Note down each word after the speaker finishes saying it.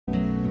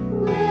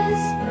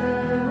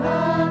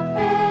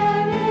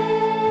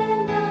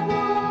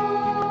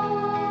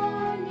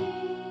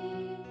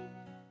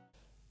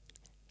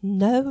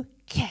no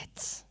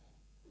cats.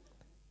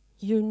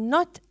 You're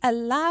not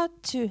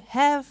allowed to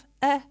have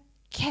a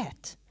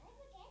cat.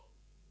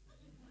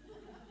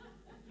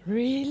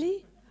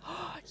 Really?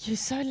 Oh, you're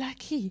so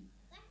lucky.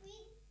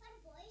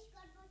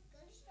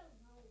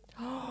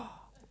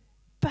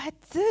 But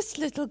this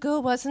little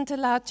girl wasn't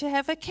allowed to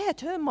have a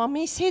cat. Her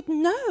mommy said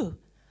no.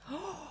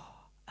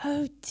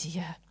 Oh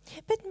dear.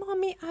 But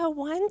mommy, I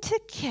want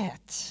a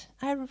cat.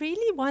 I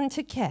really want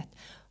a cat.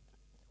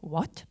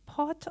 What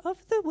part of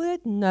the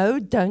word no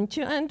don't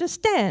you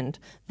understand?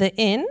 The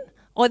N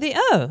or the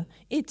O?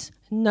 It's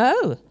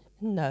no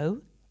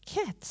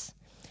cats.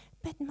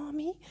 But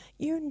mommy,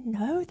 you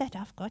know that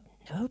I've got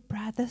no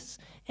brothers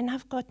and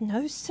I've got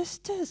no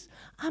sisters.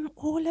 I'm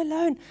all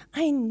alone.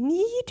 I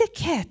need a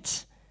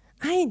cat.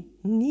 I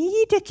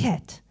need a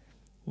cat.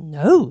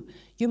 No,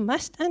 you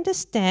must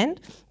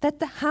understand that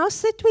the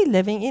house that we're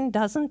living in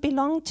doesn't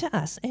belong to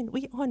us and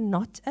we are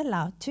not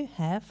allowed to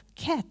have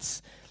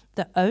cats.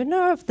 The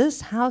owner of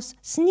this house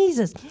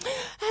sneezes,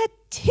 a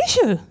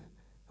tissue,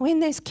 when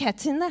there's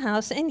cats in the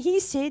house, and he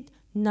said,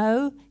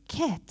 no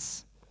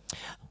cats.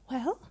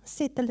 Well,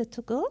 said the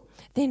little girl,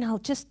 then I'll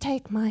just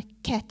take my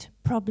cat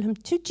problem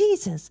to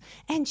Jesus.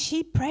 And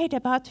she prayed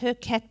about her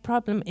cat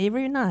problem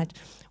every night.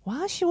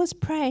 While she was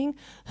praying,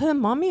 her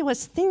mommy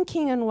was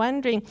thinking and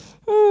wondering,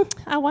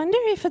 I wonder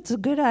if it's a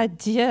good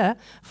idea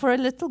for a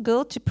little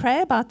girl to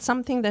pray about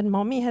something that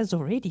mommy has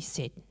already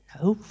said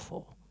no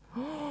for.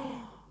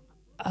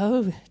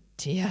 Oh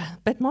dear.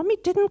 But mommy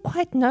didn't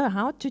quite know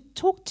how to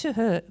talk to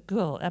her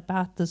girl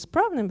about this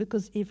problem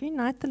because every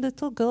night the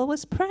little girl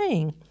was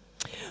praying.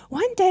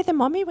 One day the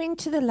mommy went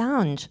to the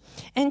lounge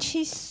and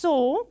she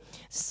saw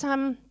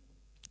some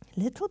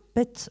little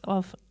bits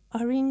of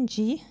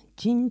orangey,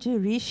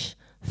 gingerish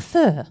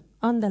fur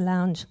on the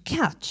lounge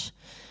couch.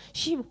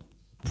 She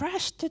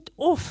brushed it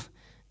off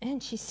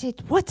and she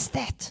said, what's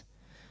that?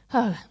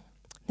 Oh,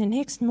 the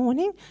next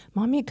morning,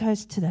 mommy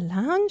goes to the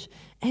lounge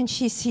and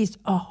she sees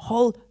a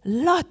whole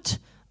lot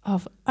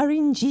of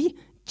orangey,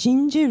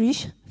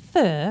 gingerish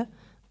fur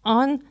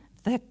on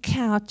the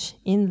couch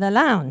in the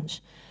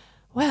lounge.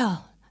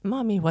 Well,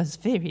 mommy was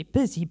very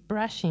busy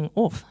brushing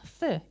off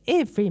fur.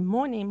 Every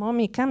morning,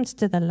 mommy comes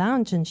to the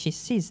lounge and she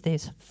sees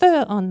there's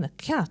fur on the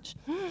couch.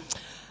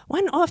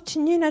 One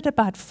afternoon at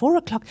about 4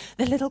 o'clock,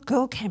 the little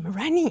girl came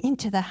running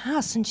into the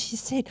house and she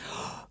said,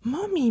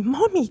 Mommy,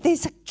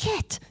 there's a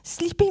cat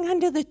sleeping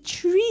under the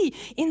tree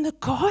in the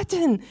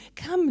garden.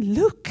 Come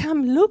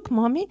look,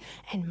 Mommy.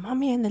 And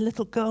Mommy and the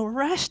little girl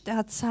rushed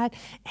outside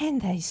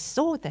and they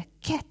saw the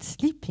cat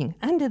sleeping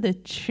under the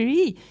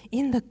tree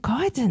in the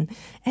garden.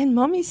 And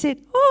Mommy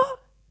said, oh,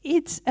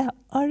 it's an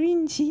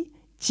orangey,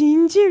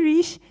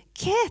 gingerish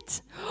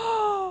cat.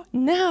 Oh,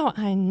 now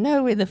I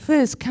know where the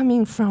fur's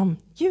coming from.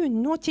 You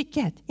naughty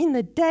cat. In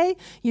the day,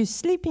 you're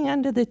sleeping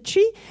under the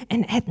tree,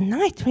 and at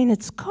night when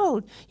it's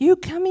cold, you're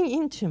coming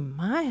into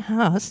my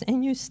house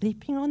and you're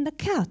sleeping on the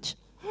couch.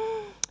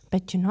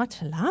 But you're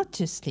not allowed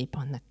to sleep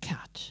on the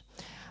couch.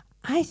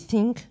 I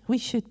think we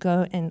should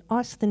go and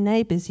ask the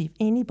neighbors if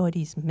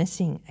anybody's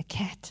missing a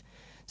cat.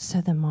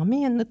 So the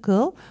mommy and the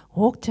girl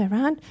walked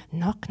around,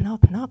 knock,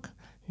 knock, knock,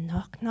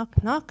 knock,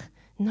 knock, knock.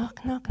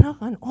 Knock, knock,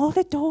 knock on all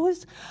the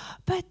doors,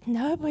 but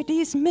nobody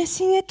is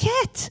missing a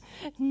cat.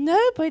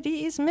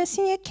 Nobody is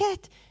missing a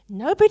cat.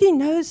 Nobody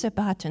knows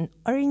about an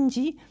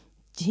orangey,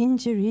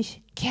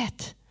 gingerish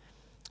cat.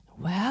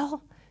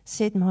 Well,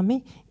 said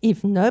Mommy,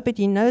 if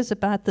nobody knows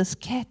about this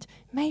cat,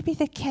 maybe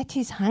the cat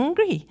is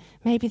hungry.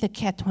 Maybe the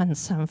cat wants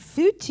some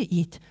food to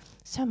eat.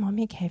 So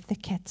Mommy gave the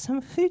cat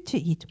some food to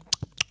eat.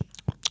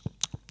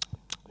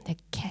 The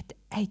cat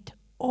ate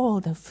all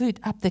the food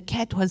up. The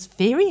cat was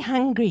very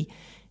hungry.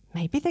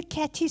 Maybe the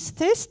cat is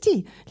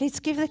thirsty. Let's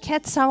give the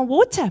cat some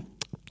water.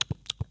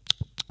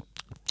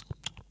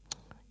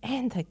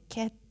 And the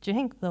cat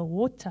drank the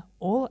water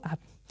all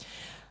up.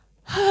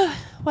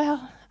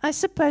 Well, I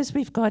suppose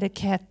we've got a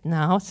cat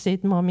now,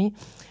 said Mommy.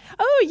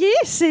 Oh,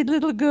 yes, said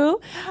little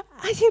girl.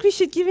 I think we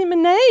should give him a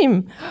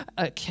name.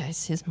 Okay,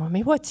 says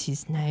Mommy, what's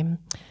his name?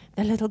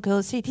 The little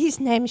girl said his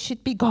name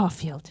should be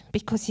Garfield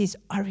because he's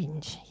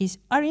orange. He's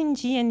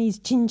orangey and he's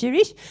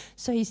gingerish,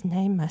 so his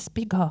name must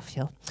be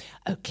Garfield.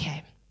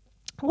 Okay.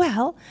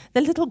 Well,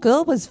 the little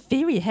girl was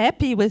very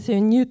happy with her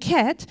new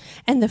cat,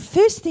 and the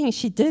first thing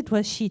she did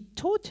was she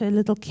taught her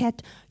little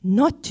cat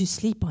not to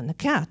sleep on the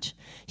couch.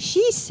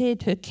 She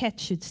said her cat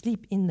should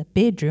sleep in the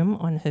bedroom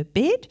on her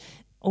bed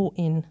or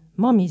in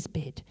Mommy's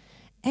bed.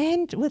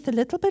 And with a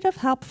little bit of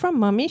help from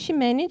Mommy, she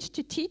managed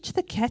to teach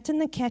the cat,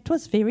 and the cat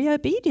was very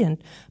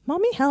obedient.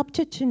 Mommy helped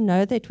her to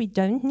know that we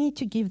don't need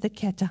to give the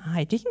cat a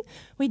hiding.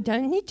 We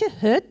don't need to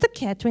hurt the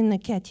cat when the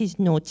cat is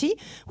naughty.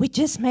 We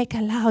just make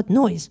a loud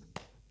noise.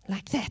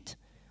 Like that.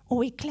 Or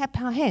we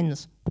clap our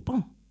hands,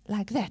 boom,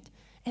 like that.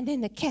 And then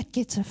the cat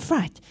gets a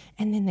fright,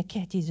 and then the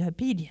cat is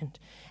obedient.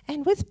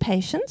 And with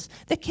patience,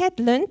 the cat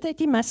learned that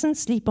he mustn't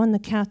sleep on the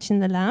couch in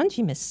the lounge,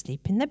 he must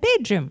sleep in the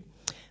bedroom.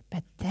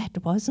 But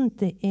that wasn't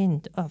the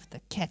end of the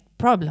cat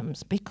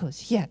problems,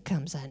 because here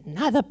comes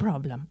another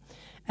problem.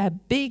 a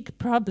big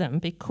problem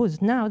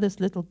because now this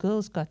little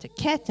girl's got a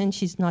cat and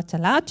she's not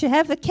allowed to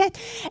have the cat.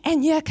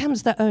 And here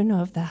comes the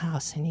owner of the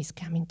house and he's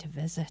coming to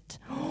visit.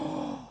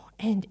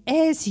 And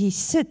as he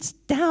sits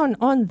down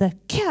on the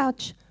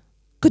couch,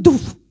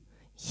 kadoof,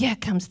 here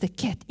comes the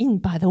cat in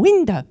by the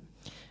window.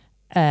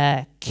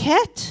 A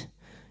cat?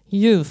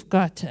 You've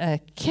got a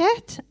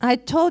cat? I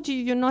told you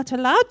you're not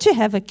allowed to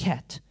have a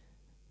cat.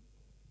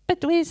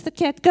 But where's the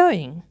cat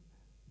going?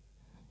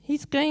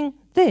 He's going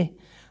there.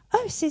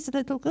 Oh, says the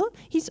little girl,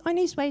 he's on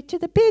his way to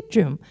the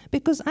bedroom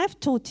because I've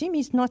taught him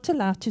he's not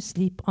allowed to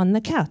sleep on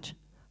the couch.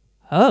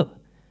 Oh,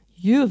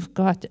 you've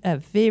got a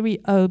very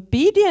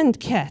obedient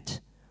cat.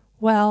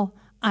 Well,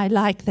 I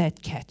like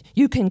that cat.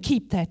 You can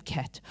keep that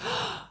cat.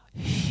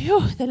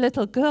 Phew, the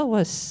little girl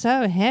was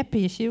so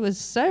happy. She was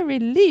so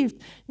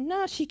relieved.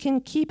 Now she can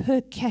keep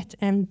her cat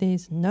and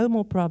there's no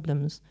more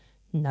problems.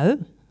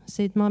 No,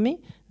 said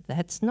Mommy,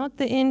 that's not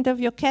the end of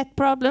your cat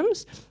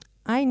problems.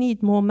 I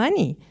need more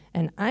money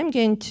and I'm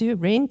going to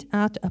rent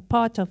out a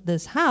part of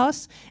this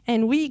house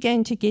and we're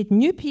going to get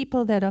new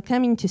people that are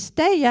coming to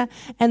stay here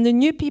and the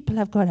new people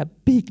have got a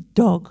big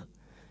dog.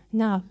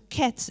 Now,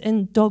 cats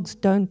and dogs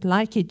don't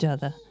like each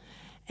other.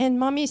 And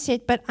Mommy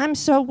said, but I'm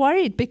so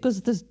worried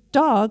because this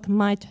dog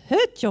might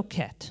hurt your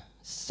cat.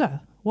 So,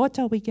 what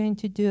are we going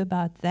to do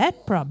about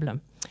that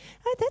problem?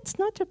 Oh, that's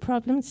not a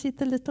problem, said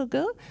the little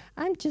girl.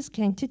 I'm just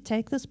going to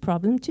take this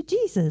problem to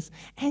Jesus.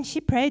 And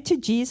she prayed to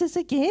Jesus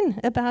again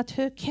about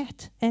her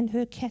cat and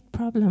her cat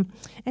problem.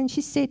 And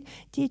she said,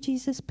 dear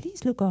Jesus,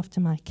 please look after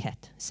my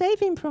cat. Save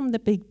him from the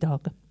big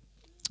dog.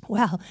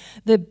 Well,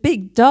 the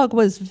big dog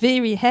was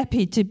very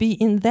happy to be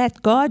in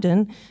that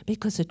garden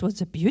because it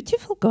was a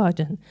beautiful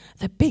garden.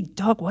 The big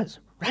dog was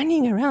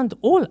running around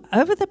all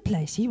over the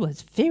place. He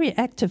was very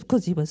active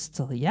because he was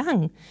still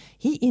young.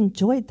 He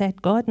enjoyed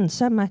that garden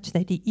so much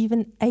that he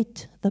even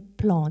ate the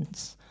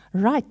plants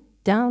right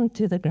down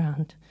to the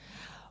ground.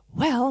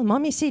 Well,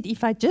 Mommy said,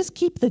 if I just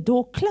keep the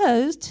door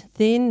closed,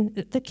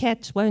 then the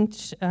cat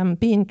won't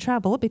be in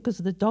trouble because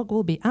the dog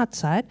will be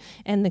outside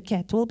and the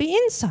cat will be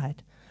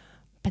inside.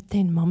 But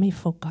then Mommy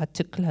forgot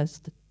to close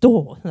the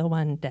door the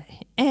one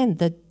day, and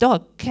the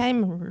dog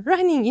came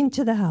running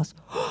into the house.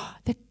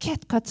 The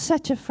cat got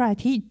such a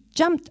fright. He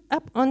jumped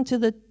up onto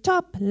the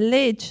top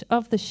ledge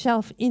of the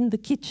shelf in the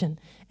kitchen,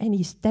 and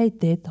he stayed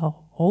there the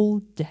whole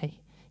day.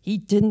 He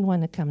didn't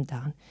want to come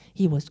down.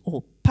 He was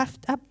all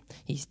puffed up,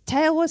 his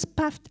tail was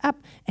puffed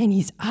up, and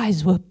his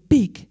eyes were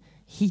big.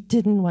 He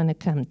didn't want to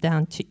come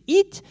down to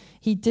eat.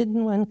 He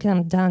didn't want to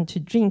come down to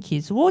drink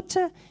his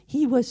water.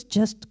 He was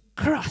just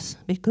cross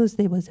because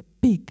there was a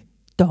big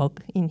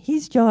dog in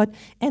his yard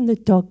and the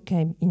dog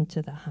came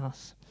into the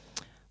house.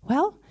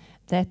 Well,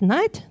 that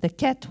night the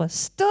cat was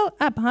still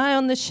up high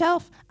on the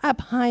shelf, up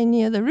high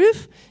near the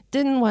roof,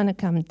 didn't want to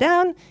come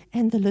down,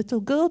 and the little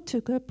girl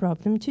took her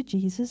problem to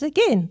Jesus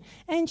again.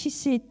 And she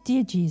said,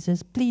 dear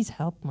Jesus, please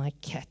help my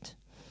cat.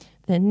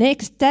 The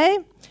next day,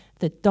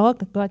 the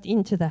dog got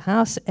into the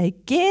house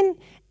again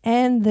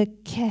and the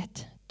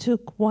cat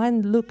took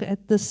one look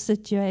at the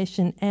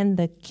situation and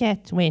the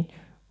cat went,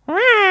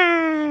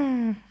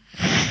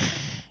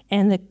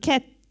 and the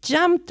cat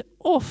jumped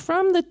off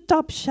from the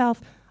top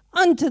shelf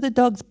onto the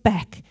dog's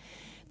back.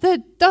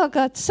 The dog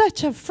got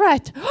such a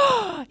fright,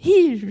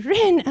 he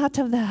ran out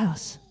of the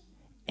house.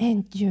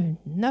 And you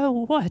know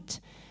what?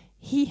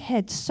 He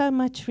had so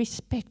much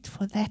respect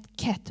for that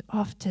cat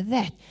after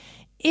that.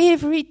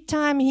 Every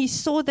time he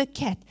saw the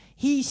cat,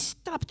 he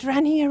stopped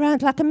running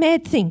around like a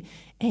mad thing,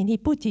 and he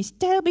put his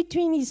tail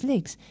between his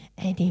legs,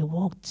 and he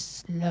walked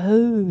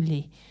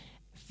slowly,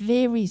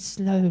 very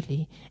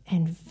slowly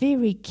and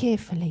very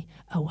carefully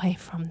away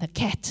from the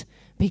cat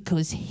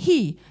because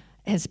he,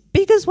 as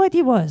big as what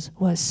he was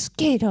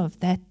scared of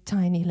that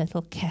tiny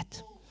little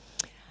cat.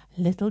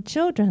 Little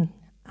children,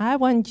 I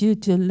want you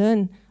to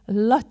learn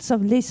lots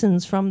of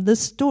lessons from this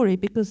story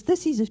because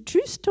this is a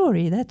true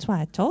story. That's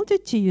why I told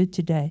it to you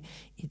today.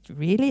 It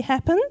really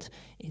happened.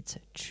 It's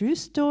a true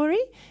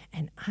story,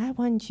 and I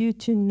want you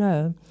to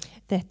know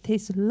that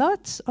there's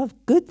lots of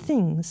good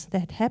things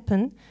that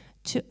happen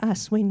to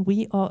us when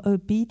we are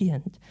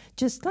obedient.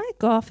 Just like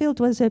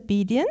Garfield was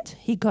obedient,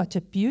 he got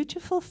a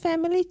beautiful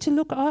family to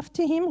look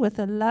after him with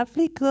a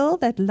lovely girl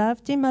that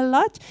loved him a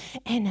lot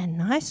and a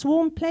nice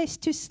warm place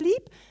to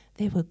sleep.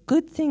 There were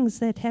good things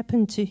that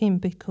happened to him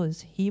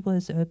because he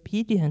was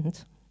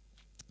obedient.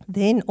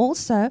 Then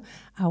also,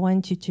 I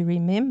want you to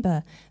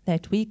remember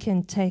that we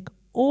can take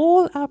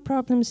all our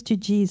problems to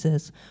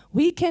Jesus.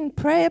 We can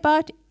pray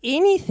about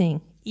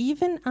anything,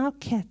 even our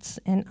cats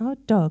and our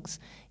dogs.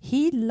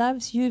 He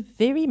loves you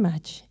very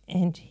much,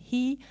 and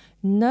He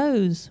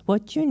knows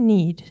what you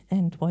need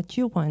and what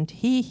you want.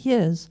 He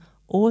hears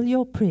all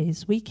your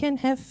prayers. We can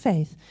have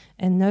faith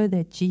and know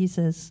that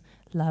Jesus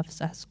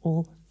loves us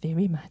all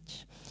very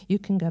much. You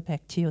can go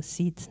back to your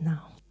seats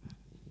now.